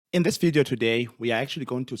In this video today, we are actually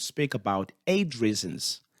going to speak about 8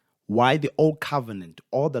 reasons why the Old Covenant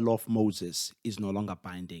or the Law of Moses is no longer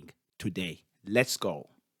binding today. Let's go.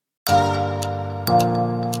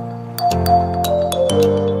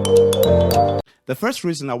 The first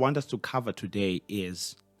reason I want us to cover today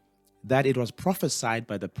is that it was prophesied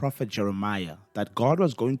by the prophet Jeremiah that God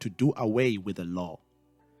was going to do away with the law.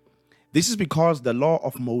 This is because the law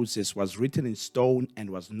of Moses was written in stone and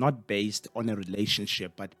was not based on a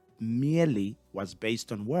relationship, but merely was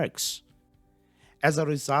based on works. As a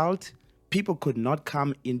result, people could not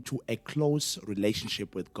come into a close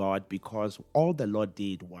relationship with God because all the law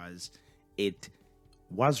did was it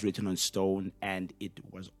was written on stone and it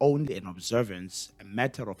was only an observance, a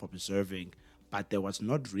matter of observing, but there was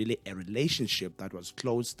not really a relationship that was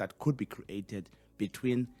close that could be created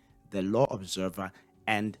between the law observer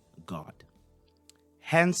and God.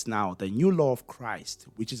 Hence now, the new law of Christ,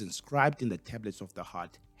 which is inscribed in the tablets of the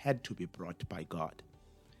heart, had to be brought by God.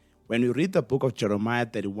 When we read the book of Jeremiah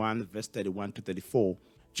 31, verse 31 to 34,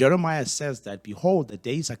 Jeremiah says that, "Behold, the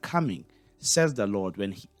days are coming, says the Lord,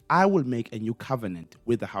 when I will make a new covenant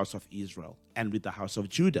with the house of Israel and with the house of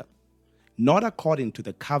Judah, not according to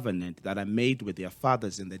the covenant that I made with their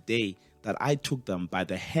fathers in the day that I took them by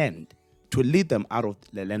the hand to lead them out of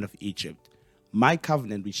the land of Egypt, my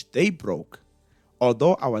covenant which they broke,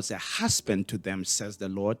 although I was a husband to them, says the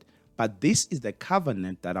Lord. But this is the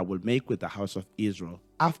covenant that I will make with the house of Israel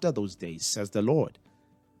after those days, says the Lord."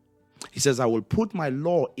 He says, "I will put my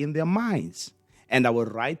law in their minds, and I will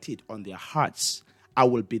write it on their hearts. I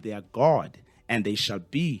will be their God, and they shall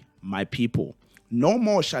be my people. No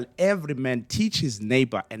more shall every man teach his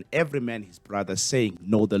neighbor and every man his brother, saying,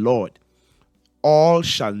 Know the Lord. All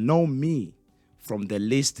shall know me, from the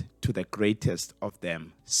least to the greatest of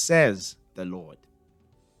them, says the Lord."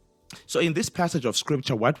 So in this passage of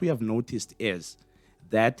scripture, what we have noticed is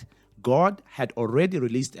that God had already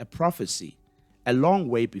released a prophecy a long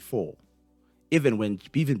way before, even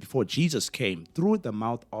before Jesus came, through the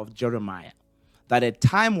mouth of Jeremiah, that a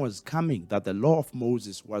time was coming that the law of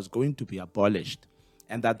Moses was going to be abolished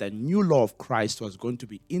and that the new law of Christ was going to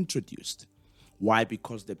be introduced. Why?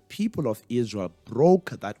 Because the people of Israel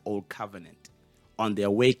broke that old covenant on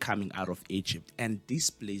their way coming out of Egypt and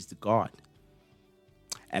displeased God.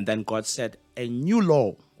 And then God said a new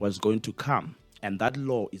law was going to come, and that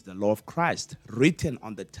law is the law of Christ, written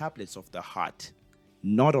on the tablets of the heart,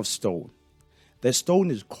 not of stone. The stone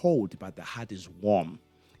is cold, but the heart is warm.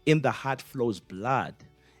 In the heart flows blood.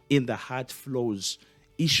 In the heart flows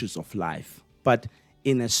issues of life. But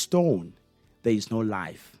in a stone, there is no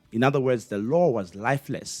life. In other words, the law was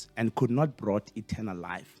lifeless and could not brought eternal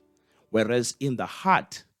life. Whereas in the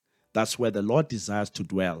heart, that's where the Lord desires to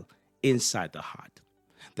dwell, inside the heart.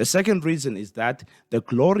 The second reason is that the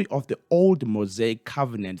glory of the old Mosaic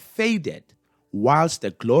covenant faded, whilst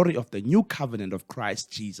the glory of the new covenant of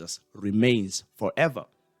Christ Jesus remains forever.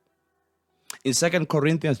 In 2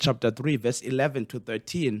 Corinthians chapter 3, verse 11 to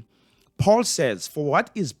 13, Paul says, "For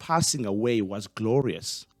what is passing away was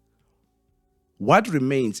glorious. What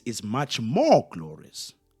remains is much more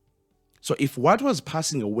glorious." So if what was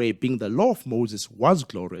passing away, being the law of Moses, was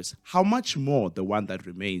glorious, how much more the one that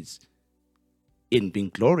remains in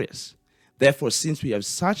being glorious? Therefore, since we have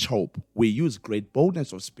such hope, we use great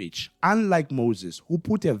boldness of speech, unlike Moses, who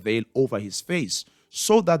put a veil over his face,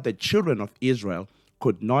 so that the children of Israel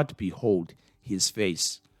could not behold his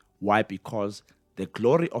face. Why? Because the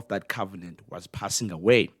glory of that covenant was passing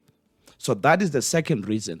away. So that is the second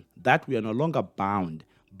reason that we are no longer bound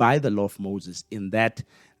by the law of Moses, in that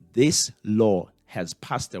this law has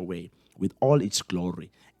passed away with all its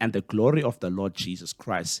glory, and the glory of the Lord Jesus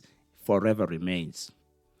Christ forever remains.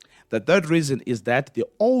 The third reason is that the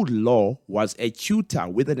old law was a tutor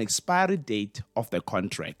with an expiry date of the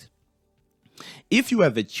contract. If you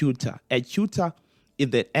have a tutor in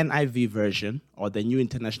the NIV version or the New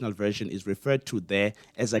International Version is referred to there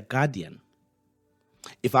as a guardian.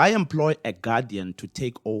 If I employ a guardian to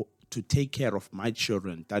take care of my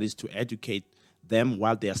children, that is to educate them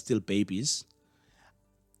while they are still babies,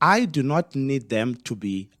 I do not need them to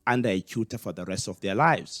be under a tutor for the rest of their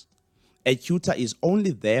lives. A tutor is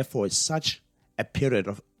only there for such a period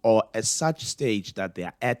or at such stage that they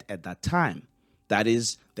are at that time. That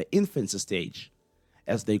is the infancy stage.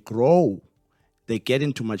 As they grow, they get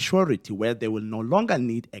into maturity where they will no longer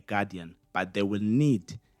need a guardian, but they will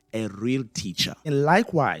need a real teacher. And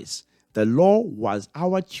likewise, the law was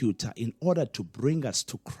our tutor in order to bring us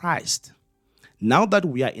to Christ. Now that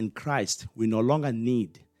we are in Christ, we no longer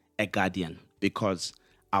need a guardian because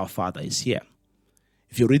our Father is here.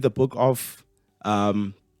 If you read the book of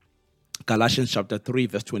Galatians chapter 3,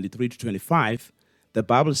 verse 23 to 25, the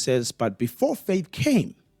Bible says, but before faith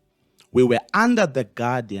came, we were under the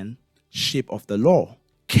guardianship of the law,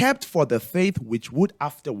 kept for the faith which would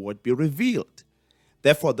afterward be revealed.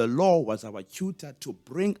 Therefore, the law was our tutor to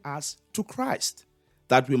bring us to Christ,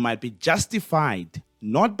 that we might be justified,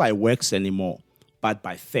 not by works anymore, but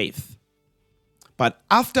by faith. But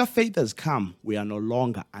after faith has come, we are no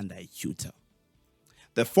longer under a tutor.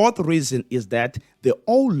 The fourth reason is that the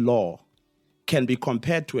old law can be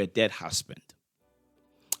compared to a dead husband.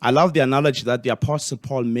 I love the analogy that the Apostle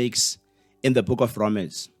Paul makes in the book of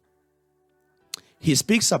Romans. He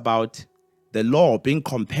speaks about the law being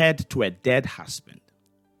compared to a dead husband.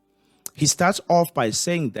 He starts off by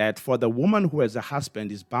saying that for the woman who has a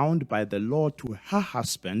husband is bound by the law to her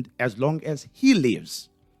husband as long as he lives.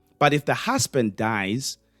 But if the husband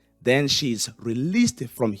dies, then she is released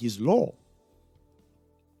from his law.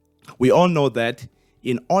 We all know that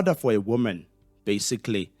in order for a woman,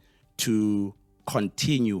 basically, to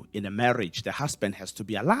continue in a marriage, the husband has to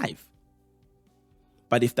be alive.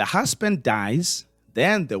 But if the husband dies,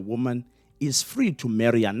 then the woman is free to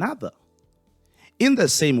marry another. In the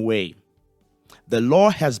same way, the law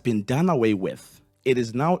has been done away with. It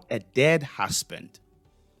is now a dead husband.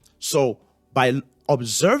 So by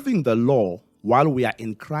observing the law while we are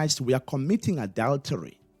in Christ, we are committing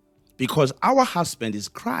adultery because our husband is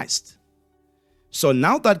Christ. So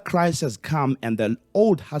now that Christ has come and the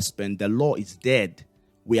old husband, the law is dead,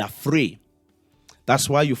 we are free. That's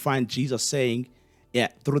why you find Jesus saying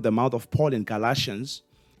through the mouth of Paul in Galatians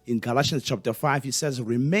chapter 5, he says,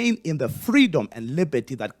 remain in the freedom and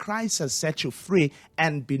liberty that Christ has set you free,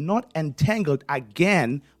 and be not entangled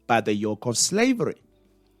again by the yoke of slavery.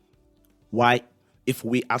 Why? If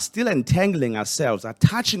we are still entangling ourselves,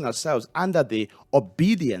 attaching ourselves under the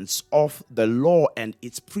obedience of the law and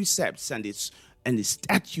its precepts and its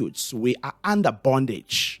statutes, we are under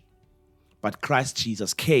bondage. But Christ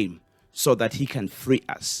Jesus came so that he can free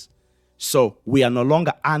us. So we are no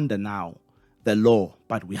longer under now the law,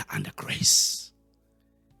 but we are under grace.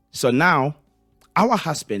 So now our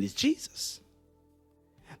husband is Jesus.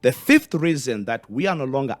 The fifth reason that we are no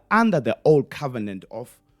longer under the old covenant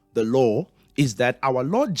of the law is that our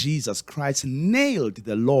Lord Jesus Christ nailed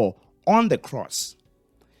the law on the cross.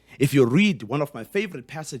 If you read one of my favorite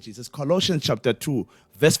passages, it's Colossians chapter 2,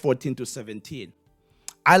 verse 14 to 17.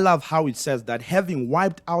 I love how it says that having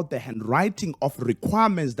wiped out the handwriting of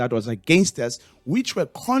requirements that was against us, which were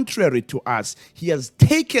contrary to us, he has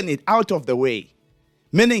taken it out of the way.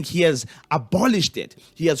 Meaning he has abolished it.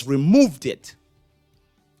 He has removed it.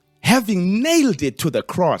 Having nailed it to the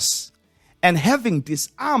cross and having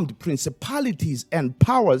disarmed principalities and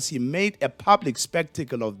powers, he made a public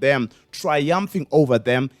spectacle of them, triumphing over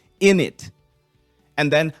them in it.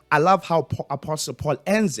 And then I love how Apostle Paul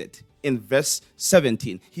ends it. In verse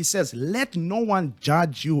 17, he says, let no one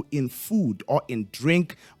judge you in food or in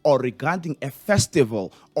drink or regarding a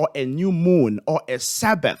festival or a new moon or a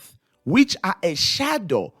Sabbath, which are a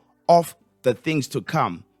shadow of the things to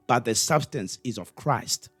come, but the substance is of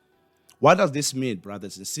Christ. What does this mean,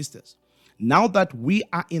 brothers and sisters? Now that we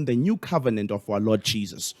are in the new covenant of our Lord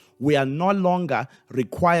Jesus, we are no longer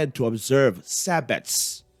required to observe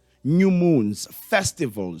Sabbaths, new moons,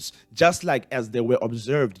 festivals, just like as they were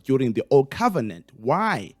observed during the old covenant.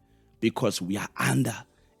 Why? Because we are under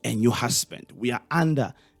a new husband. We are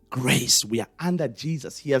under grace. We are under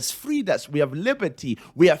Jesus. He has freed us. We have liberty.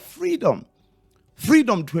 We have freedom.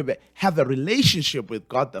 Freedom to have a relationship with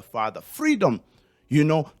God the Father. Freedom,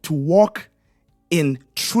 to walk in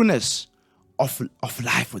trueness of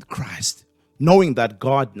life with Christ. Knowing that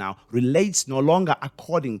God now relates no longer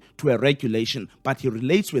according to a regulation, but he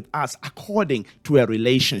relates with us according to a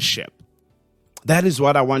relationship. That is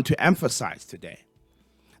what I want to emphasize today.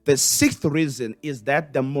 The sixth reason is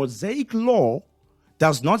that the Mosaic law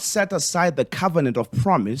does not set aside the covenant of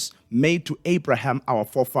promise made to Abraham, our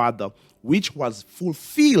forefather, which was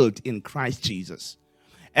fulfilled in Christ Jesus.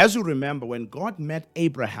 As you remember, when God met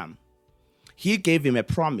Abraham, he gave him a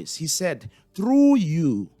promise. He said, through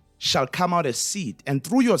you shall come out a seed, and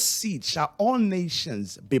through your seed shall all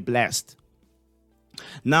nations be blessed.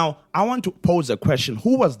 Now, I want to pose a question.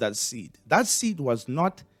 Who was that seed? That seed was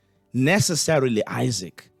not necessarily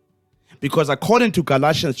Isaac. Because according to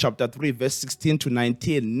Galatians chapter 3, verse 16 to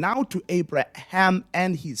 19, now to Abraham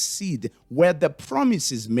and his seed were the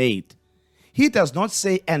promises made. He does not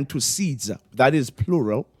say, and to seeds, that is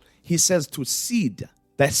plural. He says to seed,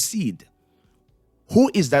 the seed.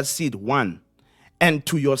 Who is that seed? One. And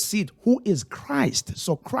to your seed, who is Christ?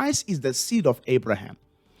 So Christ is the seed of Abraham.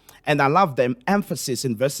 And I love the emphasis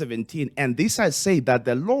in verse 17. And this I say, that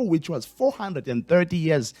the law which was 430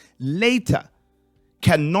 years later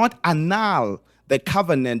cannot annul the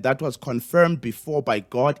covenant that was confirmed before by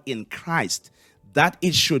God in Christ, that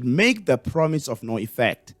it should make the promise of no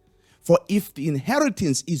effect. For if the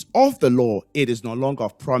inheritance is of the law, it is no longer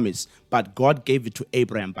of promise, but God gave it to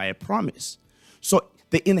Abraham by a promise. So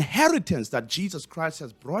the inheritance that Jesus Christ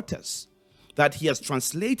has brought us, that he has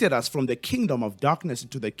translated us from the kingdom of darkness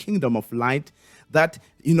into the kingdom of light, that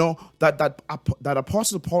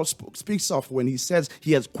Apostle Paul speaks of when he says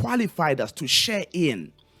he has qualified us to share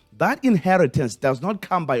in. That inheritance does not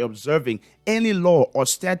come by observing any law or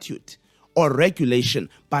statute or regulation,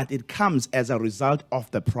 but it comes as a result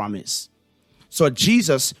of the promise. So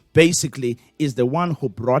Jesus basically is the one who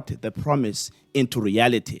brought the promise into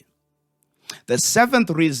reality. The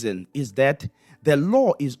seventh reason is that the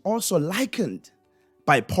law is also likened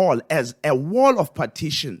by Paul as a wall of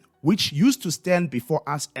partition which used to stand before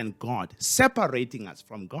us and God, separating us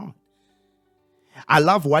from God. I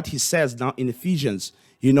love what he says now in Ephesians,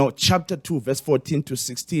 chapter 2, verse 14 to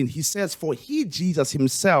 16. He says, "For he, Jesus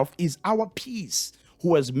himself, is our peace,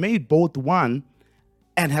 who has made both one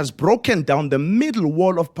and has broken down the middle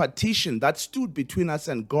wall of partition that stood between us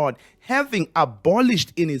and God, having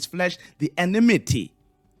abolished in his flesh the enmity."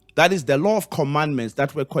 That is the law of commandments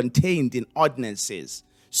that were contained in ordinances,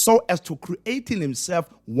 so as to create in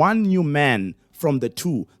himself one new man from the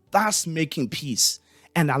two, thus making peace.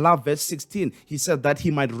 And I love verse 16. He said that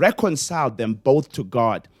he might reconcile them both to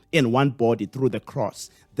God in one body through the cross,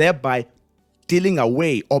 thereby dealing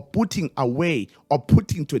away or putting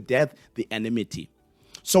to death the enmity.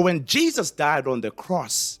 So when Jesus died on the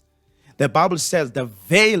cross, the Bible says the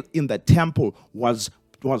veil in the temple was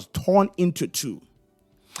torn into two.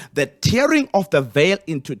 The tearing of the veil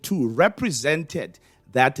into two represented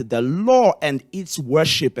that the law and its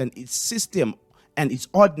worship and its system and its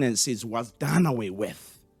ordinances was done away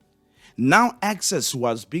with. Now access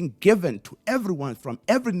was being given to everyone from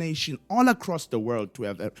every nation all across the world to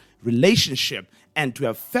have a relationship and to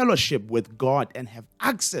have fellowship with God and have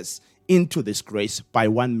access into this grace by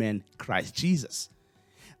one man, Christ Jesus.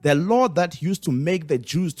 The law that used to make the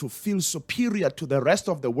Jews to feel superior to the rest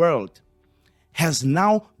of the world has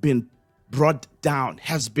now been brought down,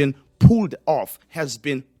 has been pulled off, has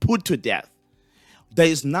been put to death. There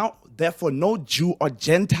is now, therefore, no Jew or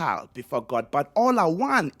Gentile before God, but all are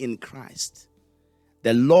one in Christ.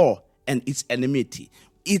 The law and its enmity,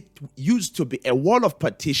 it used to be a wall of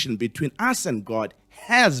partition between us and God,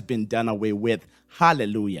 has been done away with.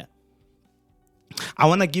 Hallelujah. I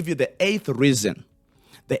want to give you the eighth reason.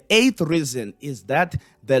 The eighth reason is that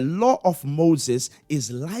the law of Moses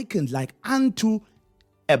is likened like unto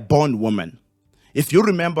a bondwoman. If you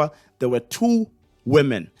remember, there were two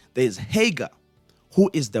women. There's Hagar, who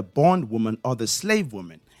is the bondwoman or the slave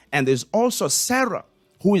woman. And there's also Sarah,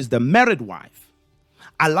 who is the married wife.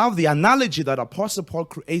 I love the analogy that Apostle Paul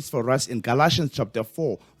creates for us in Galatians chapter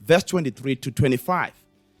 4, verse 23 to 25.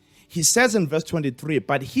 He says in verse 23,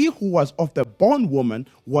 "But he who was of the bondwoman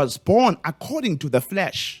was born according to the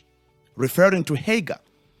flesh," referring to Hagar,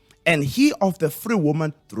 "and he of the free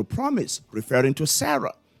woman through promise," referring to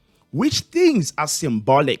Sarah, which things are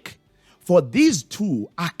symbolic. For these two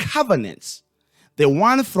are covenants. The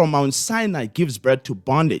one from Mount Sinai gives birth to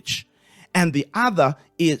bondage, and the other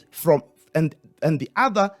is from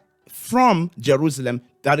Jerusalem,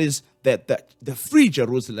 that is the free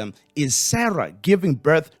Jerusalem, is Sarah giving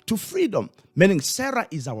birth to freedom, meaning Sarah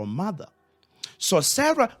is our mother. So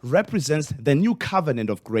Sarah represents the new covenant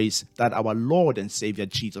of grace that our Lord and Savior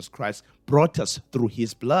Jesus Christ brought us through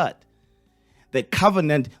his blood. The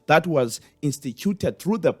covenant that was instituted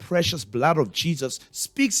through the precious blood of Jesus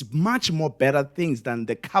speaks much more better things than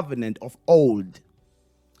the covenant of old,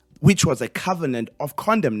 which was a covenant of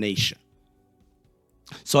condemnation.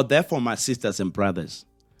 So therefore, my sisters and brothers,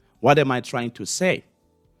 what am I trying to say?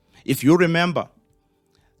 If you remember,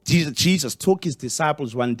 Jesus took his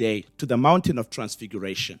disciples one day to the mountain of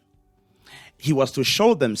transfiguration. He was to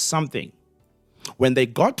show them something. When they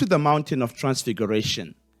got to the mountain of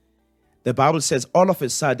transfiguration, the Bible says all of a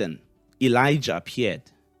sudden, Elijah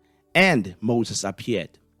appeared and Moses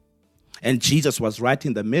appeared. And Jesus was right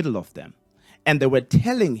in the middle of them. And they were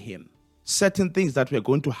telling him certain things that were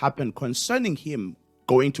going to happen concerning him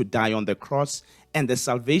going to die on the cross and the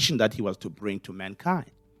salvation that he was to bring to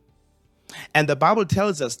mankind. And the Bible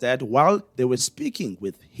tells us that while they were speaking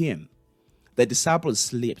with him, the disciples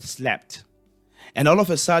slept. And all of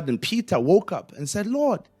a sudden, Peter woke up and said,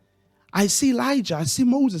 "Lord, I see Elijah, I see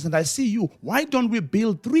Moses, and I see you. Why don't we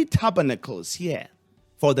build 3 tabernacles here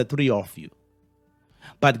for the 3 of you?"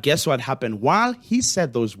 But guess what happened? While he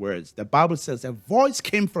said those words, the Bible says a voice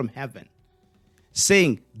came from heaven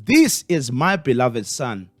saying, "This is my beloved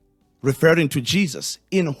son, referring to Jesus,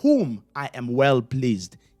 in whom I am well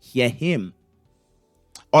pleased. Hear him.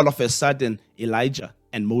 All of a sudden, Elijah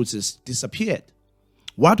and Moses disappeared.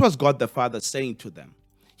 What was God the Father saying to them?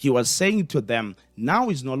 He was saying to them, now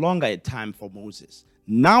is no longer a time for Moses.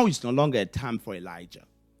 Now is no longer a time for Elijah.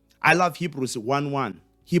 I love Hebrews 1:1.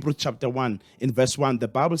 Hebrews chapter 1, in verse 1, the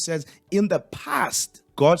Bible says, in the past,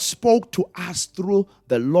 God spoke to us through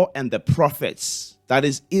the law and the prophets. That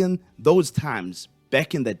is, in those times,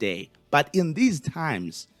 back in the day. But in these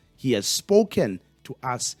times, he has spoken to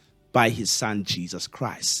us by his Son, Jesus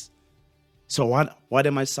Christ. So what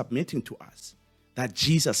am I submitting to us? That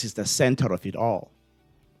Jesus is the center of it all.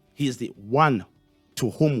 He is the one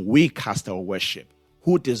to whom we cast our worship,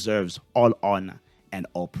 who deserves all honor and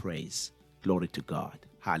all praise. Glory to God.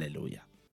 Hallelujah.